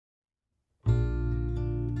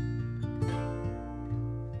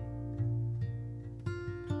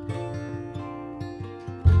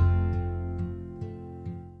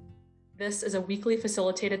This is a weekly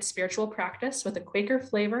facilitated spiritual practice with a Quaker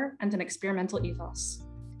flavor and an experimental ethos.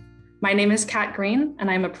 My name is Kat Green, and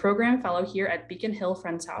I'm a program fellow here at Beacon Hill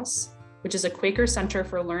Friends House, which is a Quaker center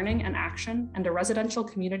for learning and action and a residential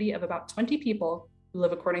community of about 20 people who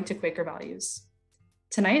live according to Quaker values.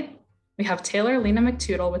 Tonight, we have Taylor Lena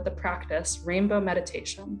McTootle with the practice Rainbow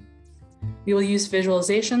Meditation. We will use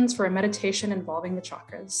visualizations for a meditation involving the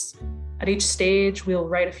chakras. At each stage, we'll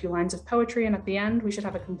write a few lines of poetry, and at the end, we should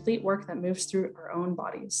have a complete work that moves through our own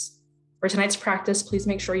bodies. For tonight's practice, please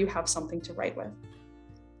make sure you have something to write with.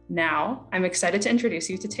 Now, I'm excited to introduce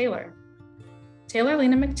you to Taylor. Taylor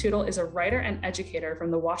Lena McTootle is a writer and educator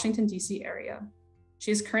from the Washington, D.C. area.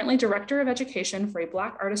 She is currently Director of Education for a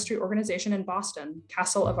Black artistry organization in Boston,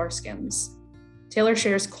 Castle of Our Skins. Taylor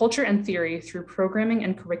shares culture and theory through programming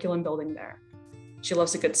and curriculum building there. She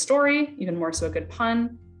loves a good story, even more so a good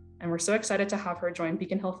pun, and we're so excited to have her join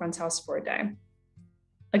Beacon Hill Friends House for a day.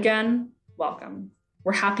 Again, welcome.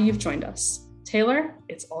 We're happy you've joined us. Taylor,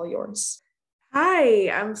 it's all yours. Hi,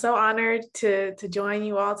 I'm so honored to join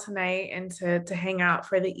you all tonight and to hang out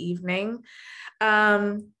for the evening.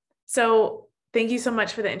 So thank you so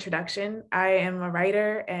much for the introduction. I am a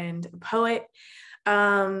writer and a poet.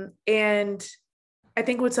 And I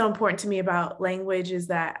think what's so important to me about language is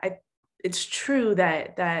that it's true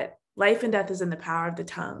that life and death is in the power of the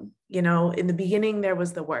tongue. You know, in the beginning, there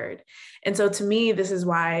was the word. And so to me, this is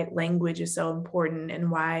why language is so important and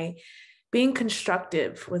why being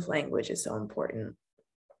constructive with language is so important.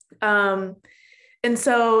 And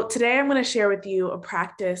so today I'm going to share with you a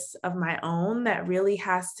practice of my own that really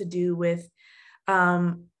has to do with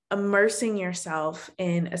immersing yourself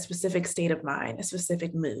in a specific state of mind, a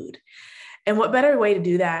specific mood. And what better way to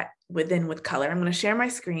do that than with color? I'm going to share my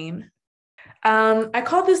screen. I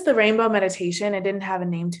called this the Rainbow Meditation. It didn't have a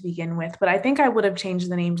name to begin with, but I think I would have changed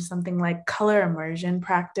the name to something like Color Immersion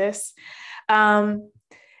Practice. And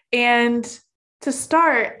to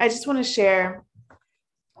start, I just want to share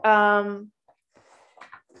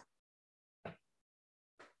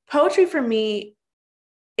poetry for me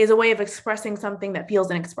is a way of expressing something that feels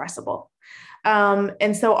inexpressible.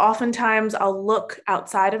 And so oftentimes I'll look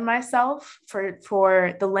outside of myself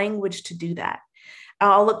for the language to do that.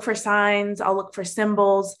 I'll look for signs, I'll look for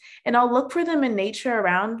symbols, and I'll look for them in nature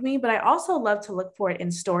around me, but I also love to look for it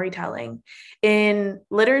in storytelling, in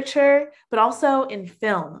literature, but also in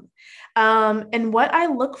film. And what I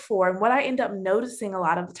look for and what I end up noticing a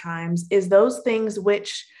lot of the times is those things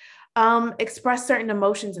which express certain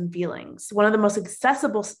emotions and feelings. One of the most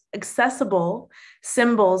accessible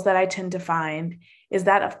symbols that I tend to find is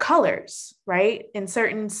that of colors, right? In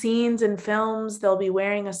certain scenes and films, they'll be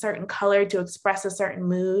wearing a certain color to express a certain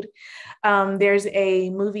mood. There's a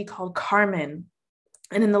movie called Carmen,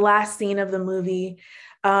 and in the last scene of the movie,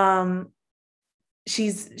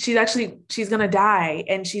 she's gonna die,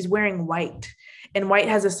 and she's wearing white. And white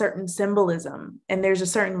has a certain symbolism, and there's a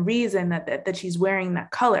certain reason that she's wearing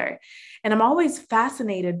that color. And I'm always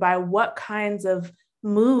fascinated by what kinds of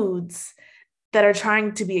moods that are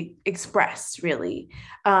trying to be expressed, really.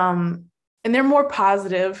 And they're more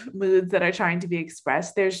positive moods that are trying to be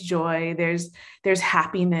expressed. There's joy, there's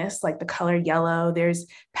happiness, like the color yellow, there's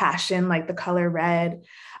passion, like the color red.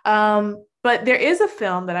 But there is a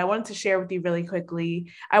film that I wanted to share with you really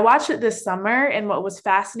quickly. I watched it this summer, and what was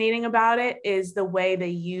fascinating about it is the way they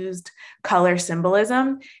used color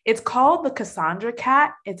symbolism. It's called The Cassandra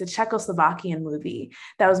Cat. It's a Czechoslovakian movie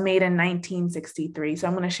that was made in 1963. So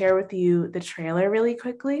I'm going to share with you the trailer really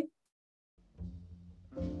quickly.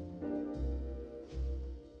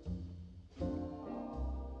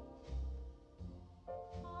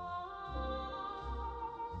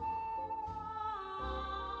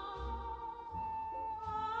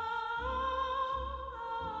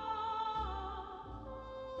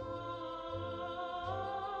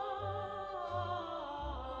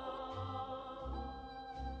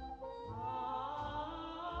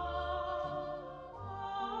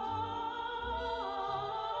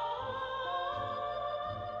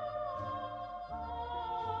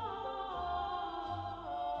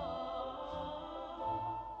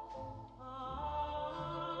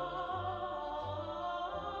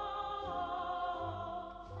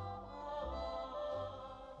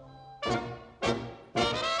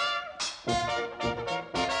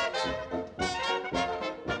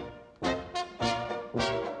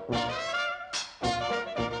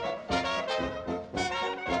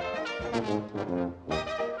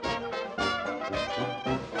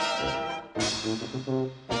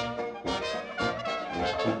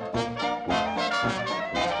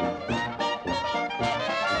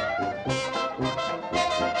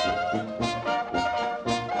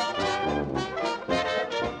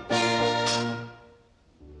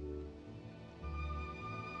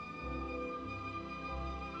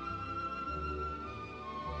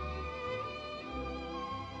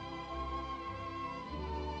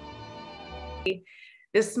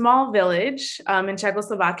 this small village in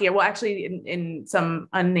Czechoslovakia, well, actually in some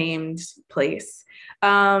unnamed place.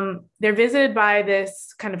 They're visited by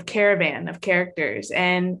this kind of caravan of characters,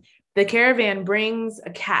 and the caravan brings a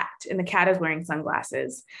cat, and the cat is wearing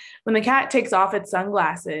sunglasses. When the cat takes off its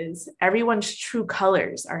sunglasses, everyone's true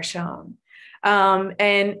colors are shown.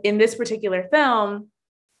 And in this particular film,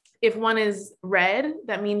 if one is red,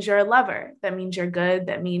 that means you're a lover. That means you're good.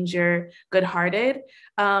 That means you're good-hearted.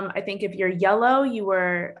 I think if you're yellow, you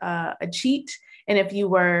were a cheat. And if you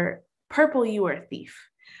were purple, you were a thief.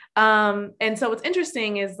 And so what's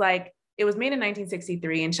interesting is like, it was made in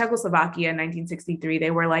 1963 in Czechoslovakia in 1963.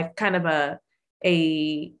 They were like kind of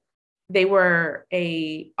they were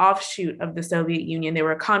a offshoot of the Soviet Union. They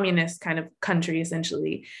were a communist kind of country,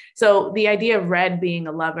 essentially. So the idea of red being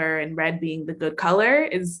a lover and red being the good color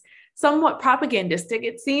is somewhat propagandistic,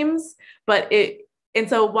 it seems. And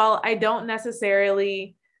so while I don't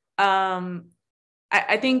necessarily,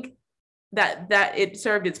 I think that it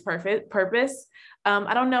served its purpose.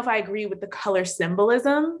 I don't know if I agree with the color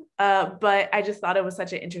symbolism, but I just thought it was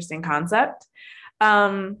such an interesting concept.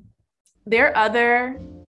 There are other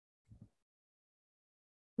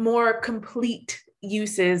more complete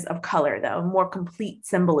uses of color, though, more complete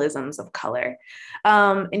symbolisms of color.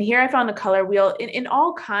 And here I found a color wheel in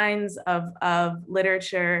all kinds of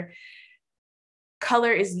literature.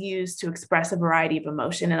 Color is used to express a variety of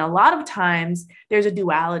emotion. And a lot of times there's a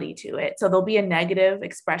duality to it. So there'll be a negative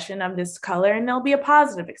expression of this color and there'll be a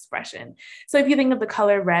positive expression. So if you think of the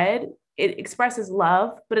color red, it expresses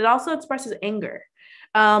love, but it also expresses anger.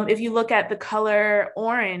 If you look at the color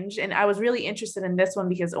orange, and I was really interested in this one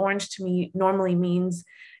because orange to me normally means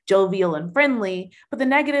jovial and friendly, but the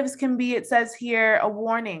negatives can be, it says here, a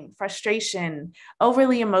warning, frustration,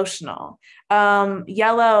 overly emotional.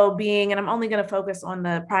 Yellow being, and I'm only going to focus on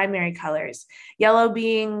the primary colors, yellow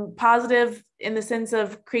being positive in the sense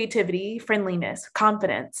of creativity, friendliness,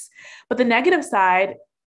 confidence. But the negative side,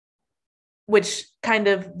 which kind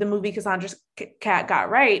of the movie Cassandra's Cat got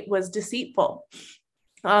right, was deceitful.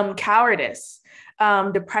 Cowardice,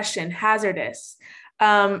 depression, hazardous.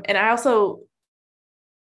 And I also,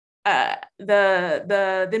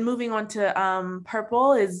 then moving on to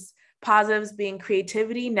purple is positives being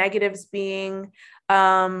creativity, negatives being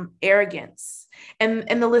arrogance.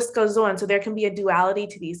 And the list goes on. So there can be a duality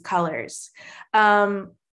to these colors.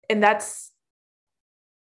 And that's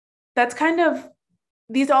kind of,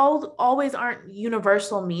 these always aren't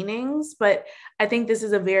universal meanings, but I think this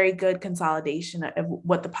is a very good consolidation of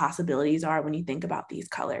what the possibilities are when you think about these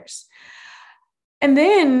colors. And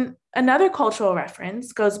then another cultural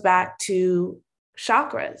reference goes back to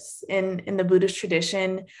chakras. In the Buddhist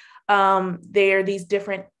tradition, there are these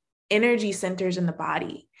different energy centers in the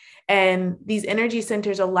body. And these energy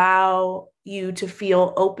centers allow you to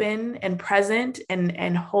feel open and present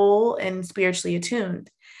and whole and spiritually attuned.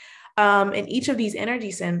 And each of these energy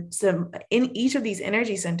centers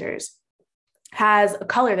has a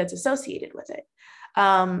color that's associated with it.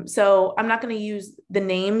 So I'm not going to use the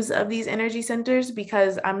names of these energy centers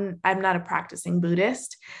because I'm not a practicing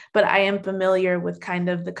Buddhist, but I am familiar with kind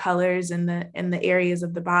of the colors and the areas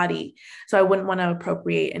of the body. So I wouldn't want to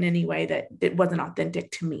appropriate in any way that it wasn't authentic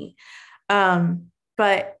to me.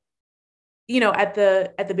 But you know, at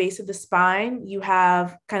the base of the spine, you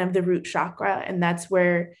have kind of the root chakra, and that's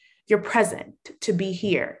where you're present, to be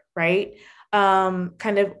here, right?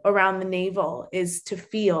 Kind of around the navel is to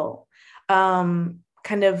feel, kind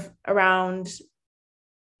of around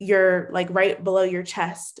your, like right below your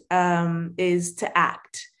chest, is to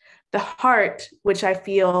act. The heart, which I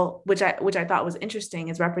thought was interesting,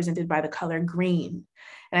 is represented by the color green.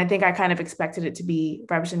 And I think I kind of expected it to be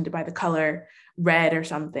represented by the color red or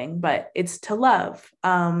something, but it's to love.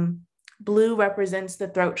 Blue represents the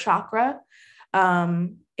throat chakra.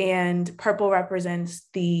 And purple represents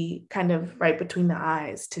the kind of right between the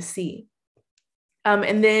eyes, to see.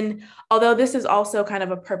 And then, although this is also kind of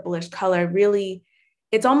a purplish color, really,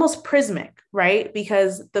 it's almost prismic, right?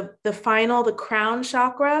 Because the crown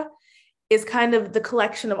chakra is kind of the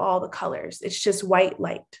collection of all the colors. It's just white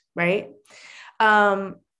light, right?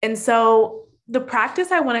 And so the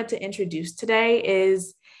practice I wanted to introduce today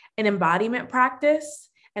is an embodiment practice,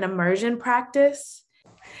 an immersion practice.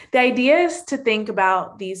 The idea is to think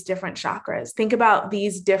about these different chakras, think about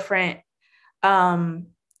these different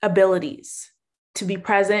abilities to be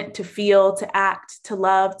present, to feel, to act, to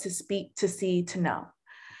love, to speak, to see, to know.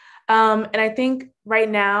 And I think right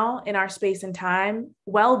now in our space and time,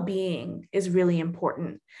 well-being is really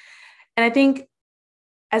important. And I think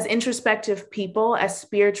as introspective people, as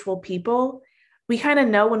spiritual people, we kind of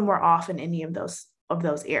know when we're off in any of those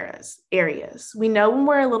those areas. We know when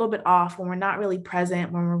we're a little bit off, when we're not really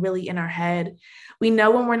present, when we're really in our head. We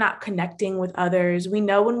know when we're not connecting with others. We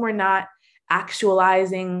know when we're not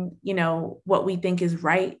actualizing, what we think is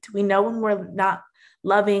right. We know when we're not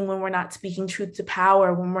loving, when we're not speaking truth to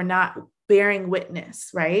power, when we're not bearing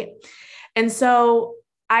witness, right? And so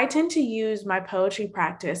I tend to use my poetry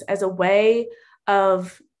practice as a way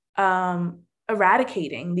of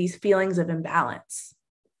eradicating these feelings of imbalance.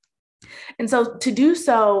 And so to do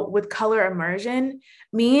so with color immersion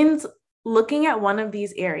means looking at one of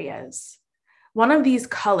these areas, one of these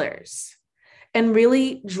colors, and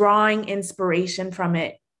really drawing inspiration from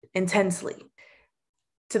it intensely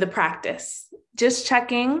to the practice. Just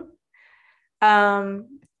checking.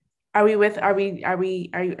 Are you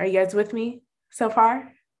guys with me so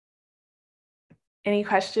far? Any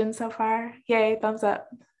questions so far? Yay, thumbs up.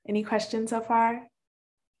 Any questions so far?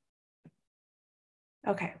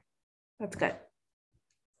 Okay, that's good.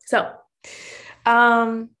 So,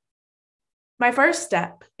 my first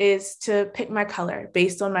step is to pick my color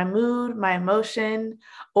based on my mood, my emotion,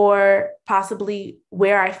 or possibly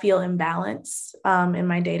where I feel imbalance in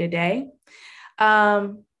my day-to-day.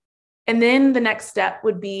 And then the next step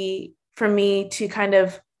would be for me to kind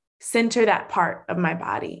of center that part of my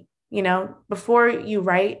body. Before you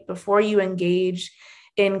write, before you engage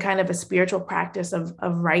in kind of a spiritual practice of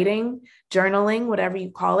writing, journaling, whatever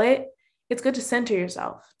you call it, it's good to center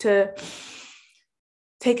yourself, to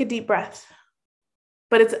take a deep breath.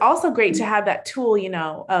 But it's also great to have that tool,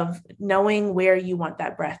 of knowing where you want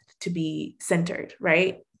that breath to be centered,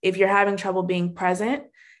 right? If you're having trouble being present,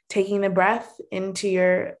 taking the breath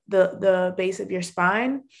into the base of your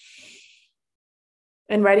spine,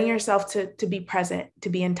 and writing yourself to be present, to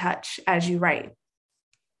be in touch as you write.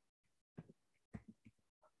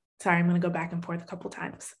 Sorry, I'm going to go back and forth a couple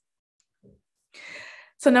times.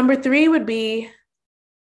 So number 3 would be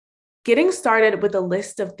getting started with a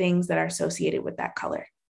list of things that are associated with that color.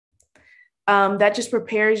 That just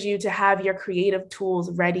prepares you to have your creative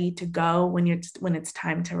tools ready to go when it's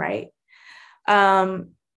time to write.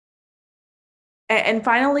 And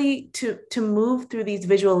finally, to move through these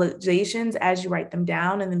visualizations as you write them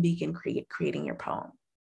down and then begin creating your poem.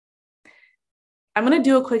 I'm going to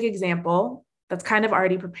do a quick example that's kind of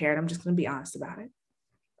already prepared. I'm just going to be honest about it.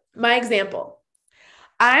 My example,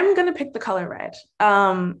 I'm going to pick the color red.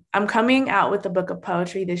 I'm coming out with a book of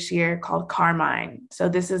poetry this year called Carmine. So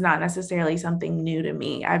this is not necessarily something new to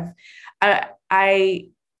me. My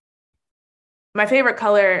favorite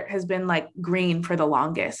color has been like green for the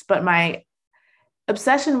longest, but my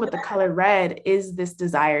obsession with the color red is this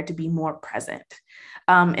desire to be more present.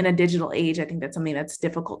 In a digital age, I think that's something that's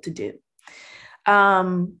difficult to do.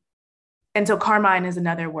 And so carmine is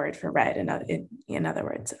another word for red, in other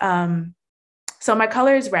words. So my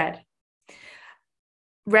color is red.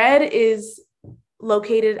 Red is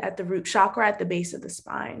located at the root chakra at the base of the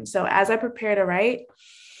spine. So as I prepare to write,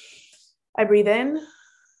 I breathe in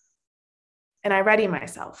and I ready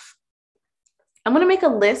myself. I'm going to make a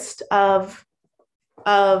list of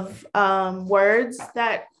words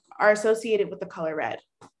that are associated with the color red.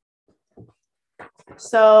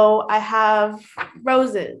 So I have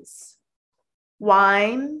roses,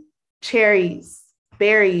 wine, cherries,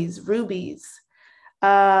 berries, rubies.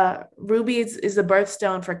 Rubies is the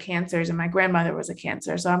birthstone for cancers, and my grandmother was a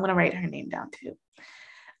Cancer, so I'm going to write her name down too.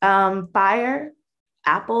 Fire,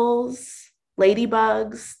 apples,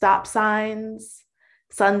 ladybugs, stop signs,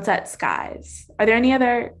 sunset skies. Are there any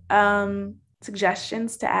other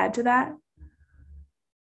suggestions to add to that?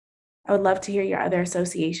 I would love to hear your other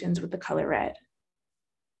associations with the color red.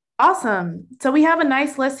 Awesome. So we have a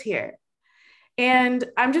nice list here. And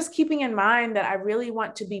I'm just keeping in mind that I really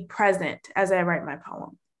want to be present as I write my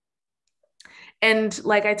poem. And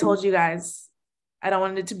like I told you guys, I don't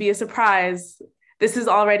want it to be a surprise. This is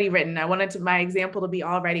already written. I wanted my example to be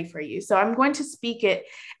all ready for you. So I'm going to speak it.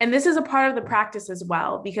 And this is a part of the practice as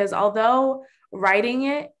well, because although writing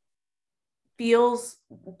it feels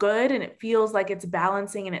good and it feels like it's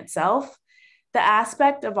balancing in itself, the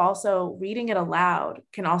aspect of also reading it aloud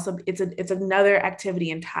can also, it's another activity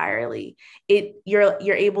entirely. You're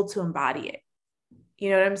able to embody it.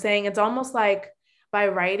 You know what I'm saying? It's almost like by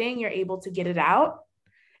writing, you're able to get it out.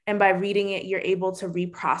 And by reading it, you're able to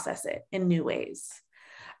reprocess it in new ways.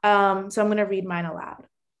 So I'm going to read mine aloud.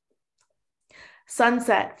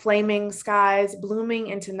 Sunset, flaming skies, blooming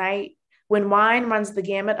into night. When wine runs the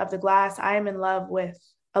gamut of the glass I am in love with,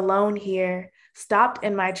 alone here, stopped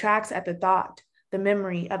in my tracks at the thought, the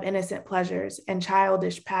memory of innocent pleasures and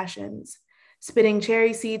childish passions, spitting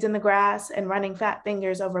cherry seeds in the grass and running fat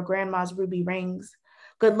fingers over grandma's ruby rings.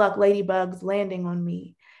 Good luck ladybugs landing on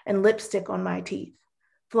me, and lipstick on my teeth,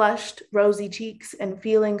 flushed, rosy cheeks, and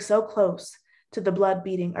feeling so close to the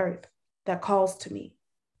blood-beating earth that calls to me.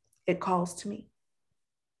 It calls to me.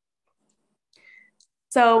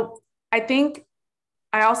 So I think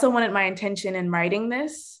I also wanted my intention in writing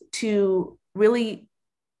this to really,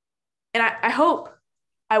 and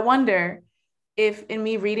I wonder if in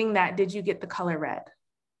me reading that, did you get the color red?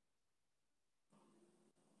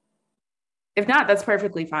 If not, that's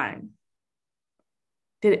perfectly fine.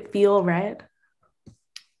 Did it feel red?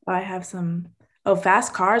 I have some,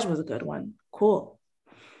 Fast Cars was a good one. Cool.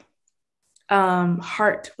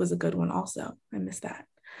 Heart was a good one also. I missed that.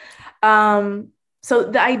 So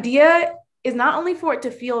the idea is not only for it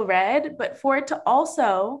to feel red, but for it to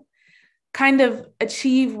also kind of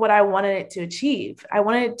achieve what I wanted it to achieve. I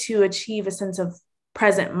wanted it to achieve a sense of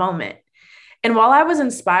present moment. And while I was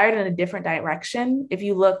inspired in a different direction, if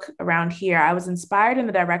you look around here, I was inspired in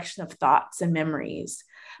the direction of thoughts and memories.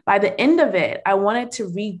 By the end of it, I wanted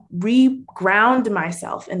to re-ground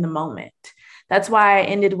myself in the moment. That's why I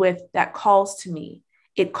ended with that calls to me.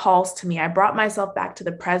 It calls to me. I brought myself back to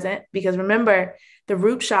the present because remember, the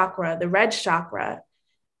root chakra, the red chakra,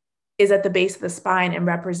 is at the base of the spine and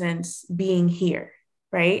represents being here,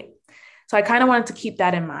 right? So I kind of wanted to keep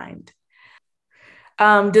that in mind.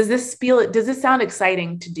 Does this sound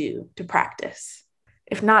exciting to practice?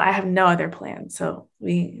 If not, I have no other plans. So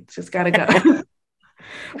we just got to go.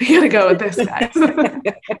 We got to go with this, guys.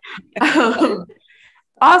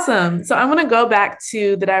 Awesome. So I'm going to go back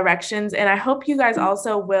to the directions, and I hope you guys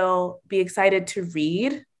also will be excited to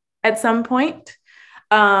read at some point.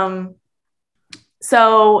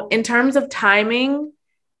 So in terms of timing,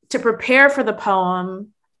 to prepare for the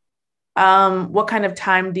poem, what kind of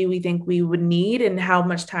time do we think we would need, and how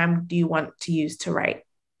much time do you want to use to write?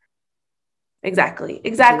 Exactly.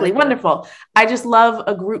 Wonderful. I just love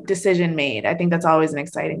a group decision made. I think that's always an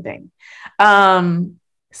exciting thing.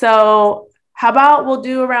 So how about we'll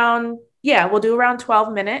do around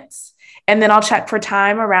 12 minutes, and then I'll check for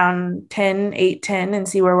time around 8:10 and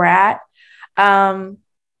see where we're at.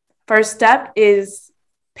 First step is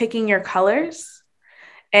picking your colors.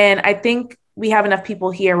 And I think we have enough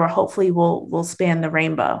people here where hopefully we'll span the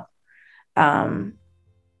rainbow.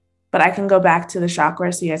 But I can go back to the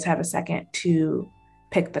chakra so you guys have a second to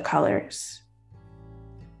pick the colors.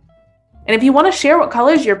 And if you want to share what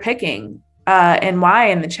colors you're picking and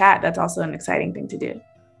why in the chat, that's also an exciting thing to do.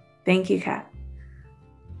 Thank you, Kat.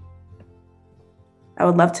 I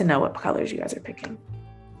would love to know what colors you guys are picking.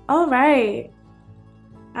 All right.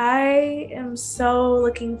 I am so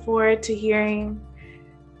looking forward to hearing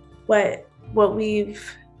what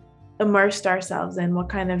we've immersed ourselves in, what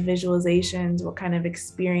kind of visualizations, what kind of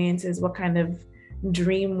experiences, what kind of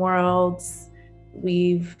dream worlds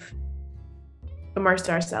we've immersed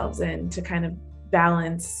ourselves in to kind of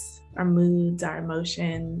balance our moods, our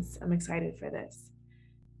emotions. I'm excited for this.